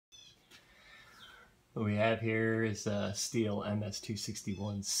What we have here is a Stihl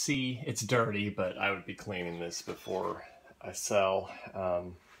MS261C. It's dirty, but I would be cleaning this before I sell.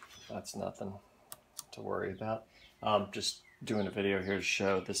 That's nothing to worry about. Just doing a video here to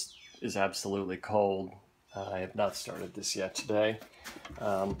show this is absolutely cold. I have not started this yet today.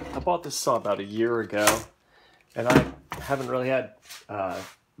 I bought this saw about a year ago, and I haven't really had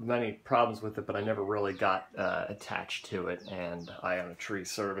many problems with it, but I never really got attached to it, and I own a tree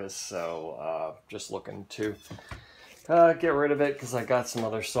service, so just looking to get rid of it because I got some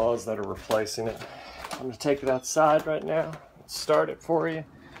other saws that are replacing it. I'm going to take it outside right now, start it for you,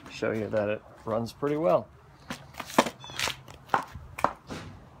 show you that it runs pretty well.